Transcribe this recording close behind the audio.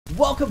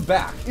welcome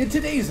back. In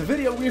today's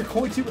video, we are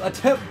going to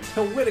attempt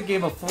to win a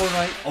game of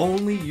Fortnite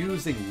only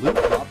using loot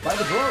drop by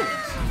the drones.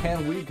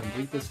 Can we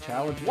complete this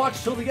challenge?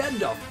 Watch till the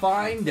end to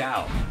find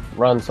out.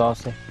 Run,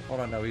 Saucy.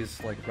 Hold on, no,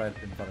 he's like right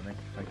in front of me.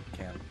 I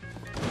can't.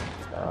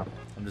 No.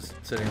 I'm just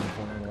sitting in the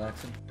corner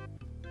relaxing.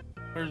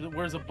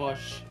 Where's a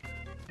bush?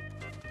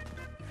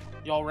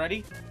 Y'all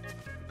ready?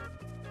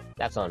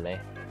 That's on me.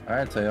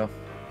 Alright, Teo.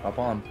 Hop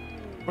on.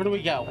 Where do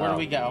we go? Where do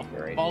we go?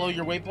 Right. Follow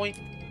your waypoint?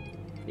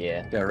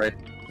 Yeah. Yeah, right.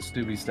 The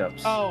Stubby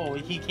steps. Oh,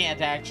 he can't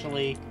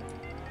actually.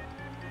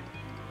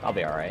 I'll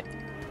be alright.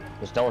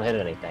 Just don't hit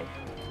anything.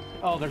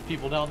 Oh, there's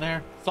people down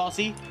there.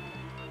 Saucy?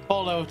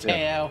 Follow Teo.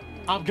 Yeah.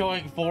 I'm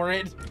going for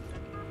it.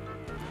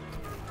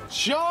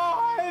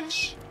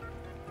 Charge!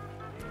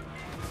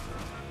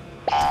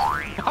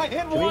 I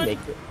hit one!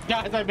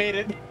 Guys, I made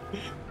it.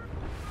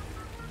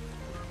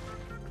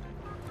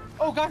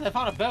 Oh, guys, I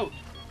found a boat.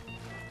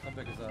 How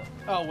big is that?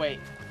 Oh, wait.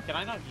 Can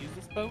I not use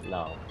this boat?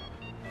 No.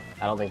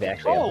 I don't think they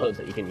actually have boats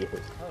that you can use.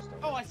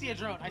 Oh, I see a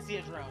drone. I see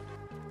a drone.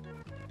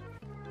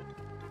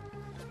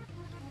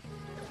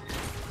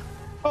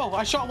 Oh,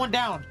 I shot one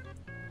down.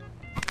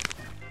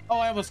 Oh,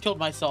 I almost killed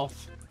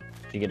myself.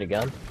 Did you get a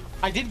gun?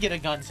 I did get a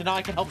gun, so now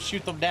I can help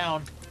shoot them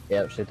down.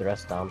 Yeah, shoot the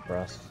rest down for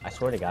us. I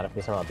swear to God, if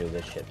we somehow do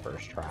this shit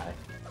first try,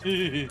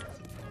 we're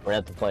gonna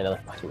have to play another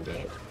fucking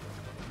game.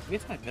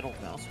 It's my middle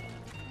mouse.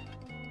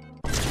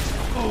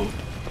 Oh,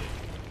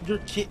 you're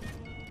kidding.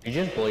 Did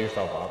you just blow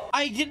yourself up?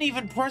 I didn't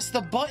even press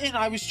the button.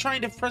 I was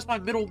trying to press my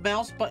middle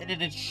mouse button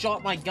and it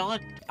shot my gun.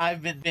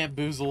 I've been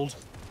bamboozled.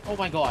 Oh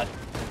my god.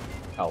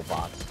 Oh,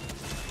 bots.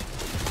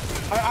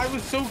 I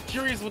was so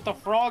curious what the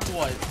frog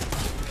was.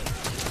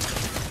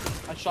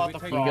 I shot the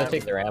frog. You can go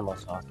take their ammo,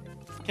 Saucy.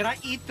 Can I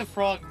eat the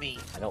frog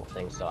meat? I don't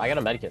think so. I got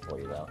a medkit for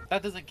you, though.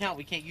 That doesn't count.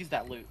 We can't use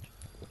that loot.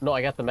 No,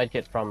 I got the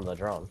medkit from the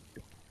drone.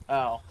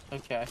 Oh,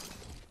 okay.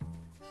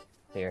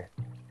 Here.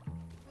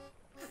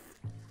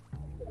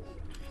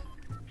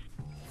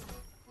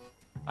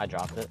 I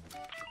dropped it.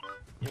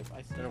 Yep,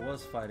 I see. There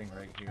was fighting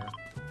right here.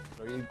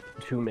 Throw you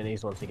 2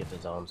 minis once you get the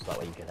zone, so that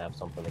way you can have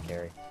something to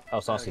carry. Oh,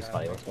 Saucy's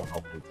fighting. Let's go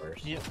help him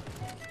first. Yep.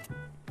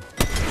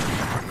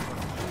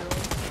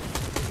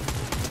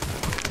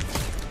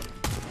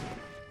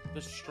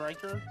 The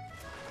striker?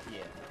 Yeah.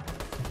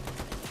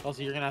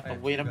 Also, you're gonna have to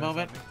wait a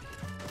moment.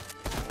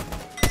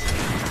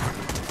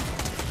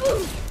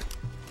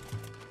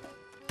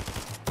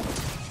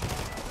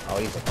 Oh,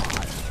 he's a bot.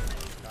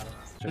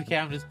 Okay,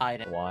 I'm just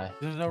hiding. Why?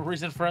 There's no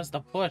reason for us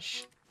to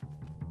push.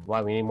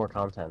 Why? We need more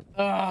content.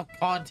 Ugh,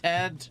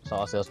 content.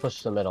 Saucy, let's push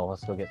to the middle.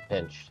 Let's go get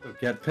pinched.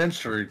 Get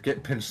pinched or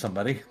get pinched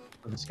somebody.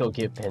 Let's go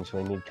get pinched.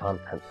 We need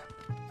content.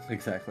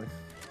 Exactly.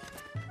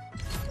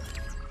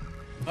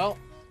 Well,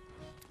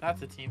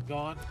 that's a team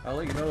gone. I'll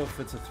let you know if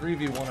it's a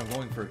 3v1, I'm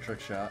going for a trick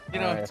shot.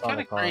 You know, Alright, it's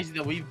kind of crazy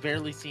that we've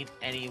barely seen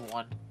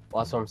anyone.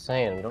 Well, that's what I'm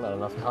saying. We don't have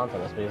enough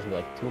content. This video's gonna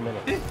be like 2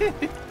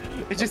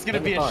 minutes. It's just gonna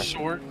be a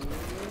short.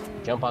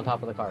 Jump on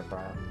top of the car,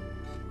 Cryo.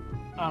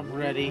 I'm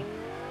ready.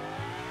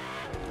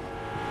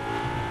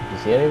 You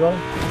see anybody?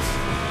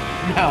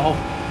 No.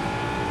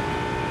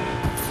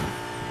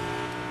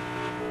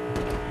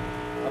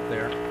 Up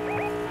there.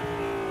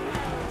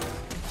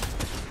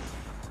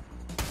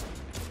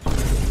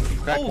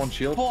 Crack one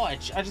shield.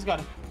 Fudge. I just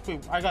got.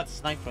 Wait, I got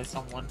sniped by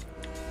someone.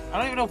 I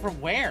don't even know from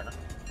where.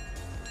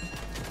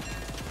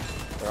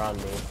 They're on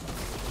me.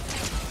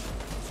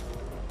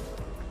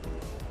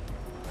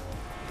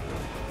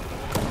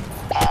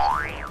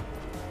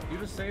 You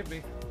just saved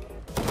me.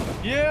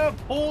 Yeah,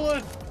 pull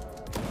it.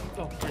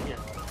 Oh, right here.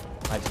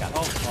 I just got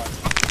Oh, fuck.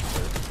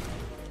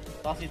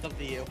 Saucy, it's up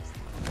to you.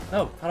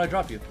 No, how do I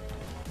drop you?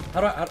 How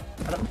do I?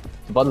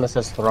 the button that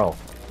says throw.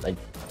 Like,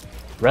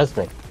 res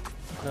me.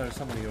 No, there's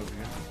somebody over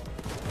here.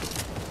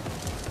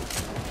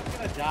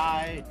 I'm gonna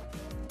die.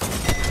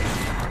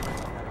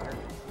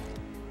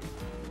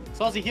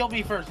 Saucy, heal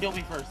me first. Heal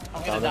me first.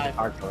 I'm gonna die.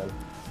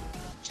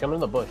 Just come in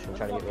the bush and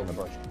try to get me in the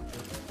bush.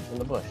 In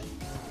the bush.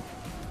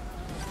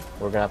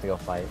 We're gonna have to go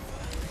fight.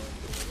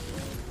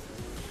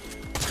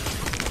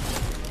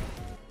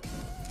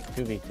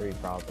 2v3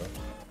 probably.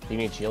 Do you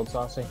need shield,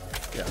 Saucy?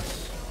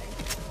 Yes.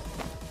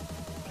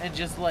 And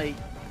just like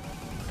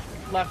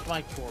left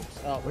my corpse.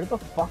 Oh, Where the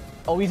fuck?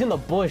 Oh, he's in the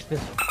bush. This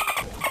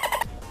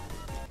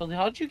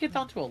how'd you get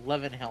down to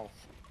 11 health?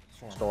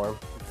 storm.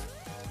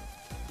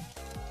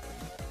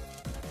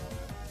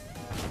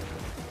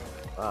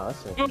 Wow,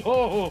 that's it.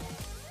 Oh.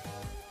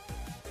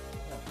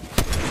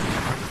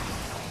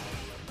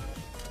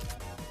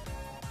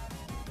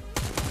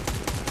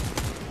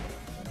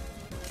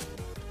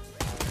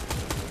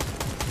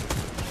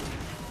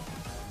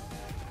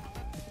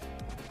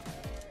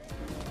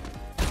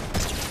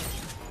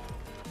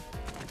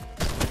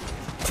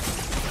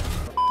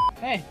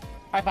 Hey,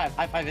 high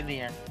five in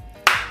the air.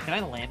 Can I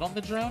land on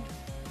the drone?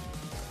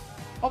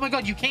 Oh my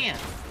god, you can!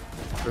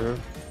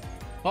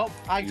 Well,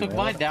 I took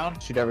mine down.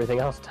 Shoot everything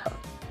else down.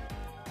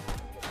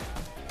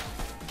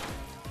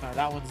 Alright,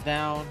 that one's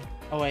down.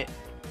 Oh wait.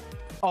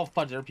 Oh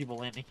fudge, there are people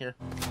landing here.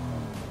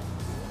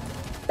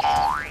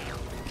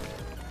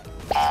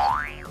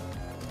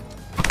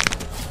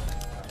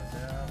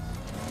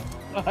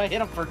 I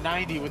hit him for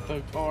 90 with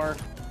the car.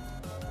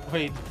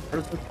 Wait.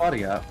 Where's the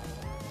body at?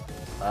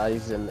 He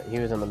was in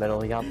the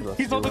middle. He got to the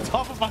He's on the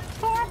top of my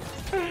car.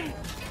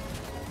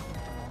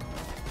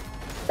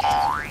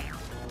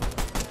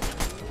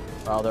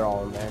 Oh, they're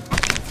all in there.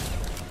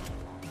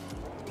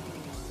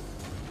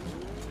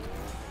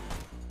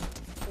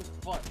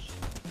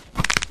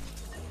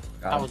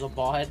 That was a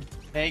bot.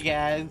 Hey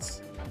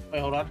guys. Wait,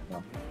 hold on.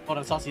 Hold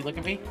on, Saucy, look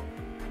at me.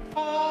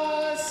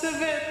 Oh,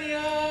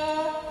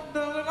 Savannah!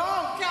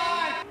 Oh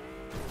god!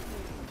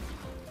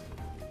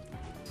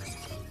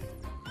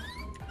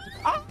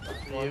 Ah!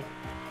 You.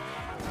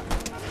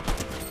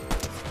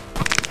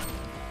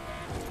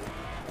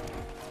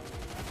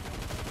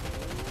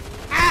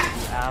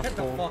 Get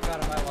the fuck out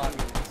of my lobby,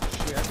 you piece of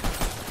shit.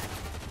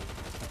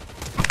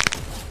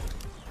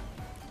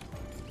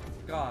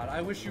 God,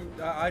 I wish you.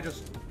 I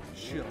just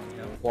shit on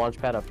him. Launch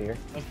pad up here.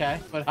 Okay,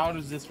 but how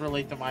does this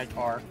relate to my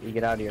car? You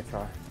get out of your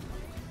car.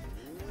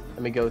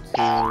 Let me go to.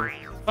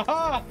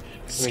 Haha! Let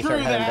me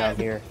start heading down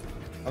here.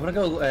 I'm gonna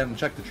go and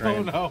check the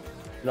train. Oh no.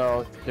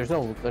 No, there's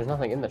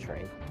nothing in the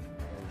train.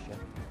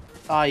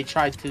 I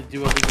tried to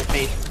do a leap of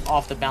faith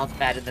off the bounce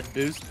pad and then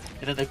boost,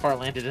 and then the car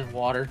landed in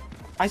water.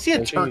 I see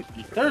a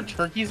turkey. There are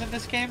turkeys in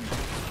this game?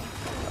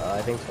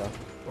 I think so.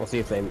 We'll see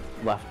if they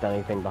left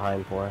anything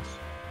behind for us.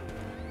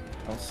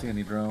 I don't see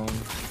any drones.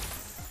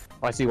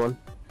 Oh, I see one.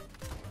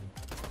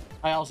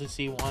 I also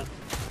see one.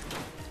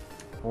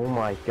 Oh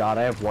my god,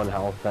 I have 1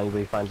 health if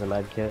anybody finds a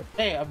med kit.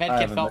 Hey, a med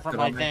kit fell from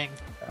my thing.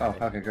 Oh,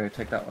 okay, great.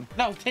 Take that one.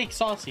 No, take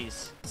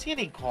Saucy's. See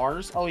any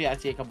cars? Oh yeah, I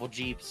see a couple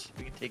Jeeps.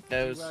 We can take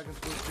those.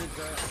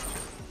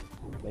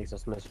 Makes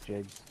us miss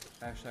jigs.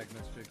 Hashtag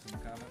miss jigs in the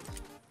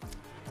comments.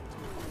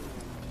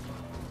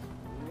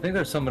 I think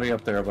there's somebody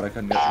up there, but I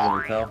couldn't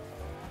really tell.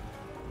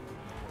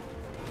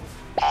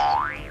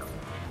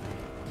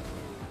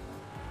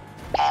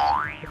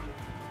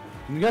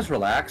 Can you guys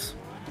relax?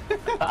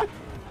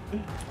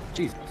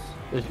 Jesus.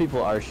 There's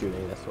people are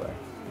shooting this way.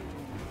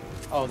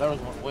 Oh, there was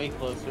one way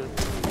closer.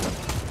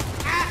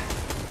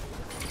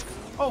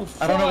 Oh,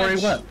 fudge. I don't know where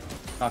he went.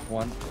 Knocked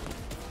one.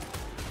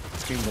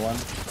 Steamed one.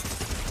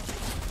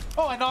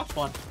 Oh, I knocked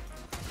one.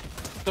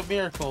 It's a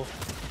miracle.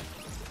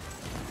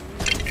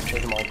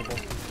 There's multiple.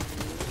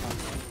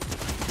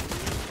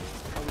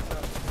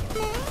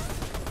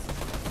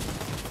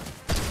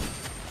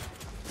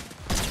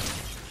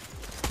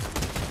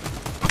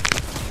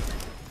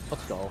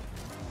 Let's go.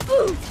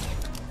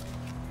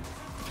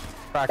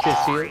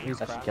 Practice here.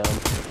 He's actually killing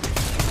him.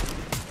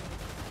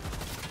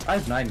 I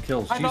have 9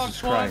 kills. Jesus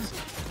Christ.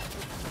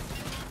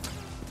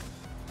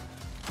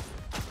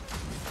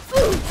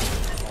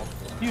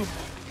 You.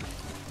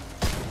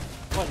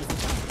 What is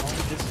this?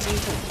 Only this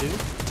season too?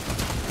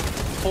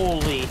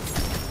 Holy.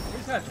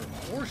 These guys are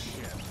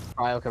horseshit.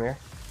 Cryo, come here.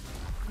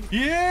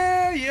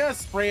 Yeah, yeah,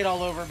 spray it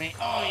all over me.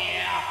 Oh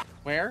yeah.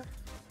 Where?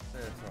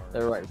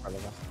 They're right in front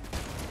of us.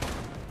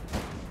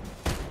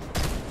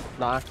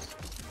 Knocked.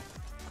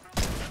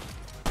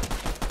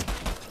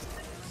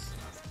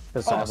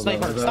 Oh,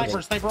 sniper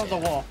on the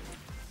wall.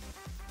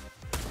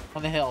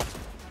 On the hill.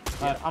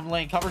 I'm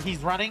laying cover, he's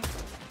running.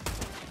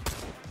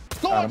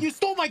 Oh, you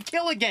stole my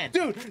kill again!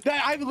 Dude,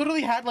 I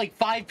literally had like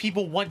 5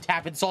 people one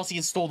tap and Saucy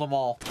has stole them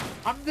all.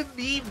 I'm the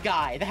meme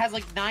guy that has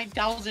like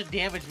 9,000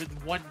 damage with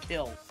 1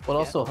 kill. What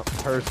also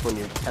hurts when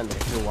you tend to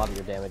do a lot of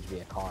your damage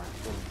via car.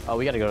 Oh,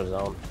 we gotta go to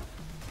zone.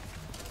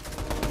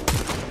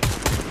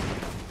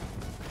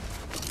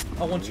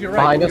 Oh, one to your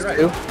right. Behind us,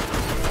 too.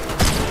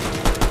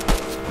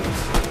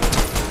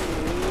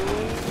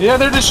 Yeah,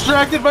 they're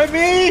distracted by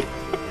me!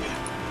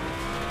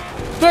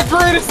 The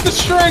greatest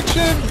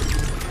distraction!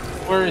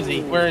 Where is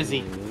he? Where is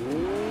he?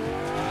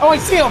 Oh, I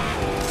see him!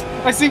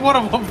 I see one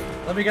of them!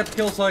 Let me get the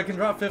kill so I can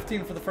drop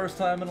 15 for the first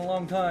time in a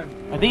long time.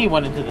 I think he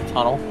went into the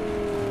tunnel.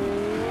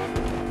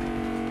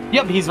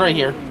 Yep, he's right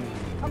here.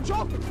 I'm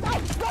joking! No!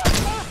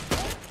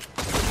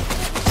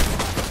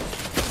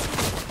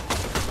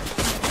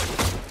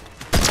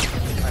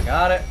 I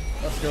got it.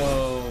 Let's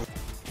go.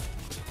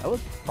 That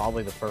was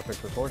probably the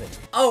perfect recording.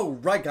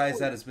 Alright guys,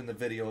 that has been the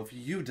video. If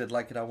you did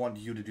like it, I want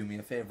you to do me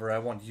a favor. I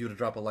want you to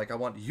drop a like. I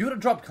want you to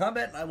drop a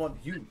comment. And I want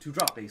you to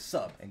drop a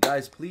sub. And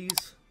guys,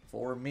 please,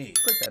 for me,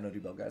 click that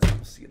notification bell, guys.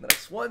 We'll see you in the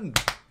next one.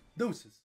 Deuces.